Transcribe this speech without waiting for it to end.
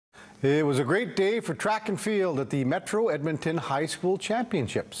It was a great day for track and field at the Metro Edmonton High School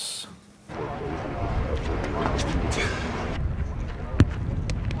Championships.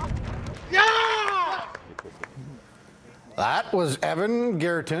 That was Evan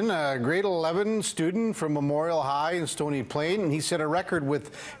Guertin, a grade 11 student from Memorial High in Stony Plain, and he set a record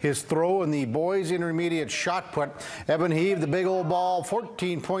with his throw in the boys intermediate shot put. Evan heaved the big old ball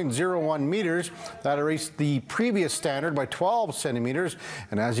 14.01 meters. That erased the previous standard by 12 centimeters.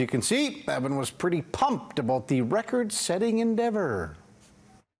 And as you can see, Evan was pretty pumped about the record-setting endeavor.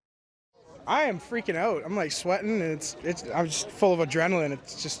 I am freaking out. I'm like sweating and I'm just full of adrenaline.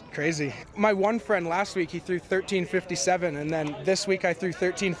 It's just crazy. My one friend last week, he threw 13.57, and then this week I threw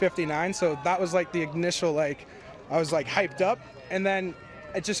 13.59. So that was like the initial, I was like hyped up, and then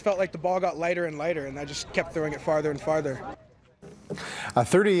it just felt like the ball got lighter and lighter, and I just kept throwing it farther and farther. A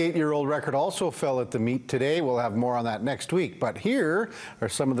 38-year-old record also fell at the meet today. We'll have more on that next week. But here are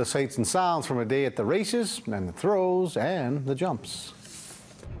some of the sights and sounds from a day at the races and the throws and the jumps.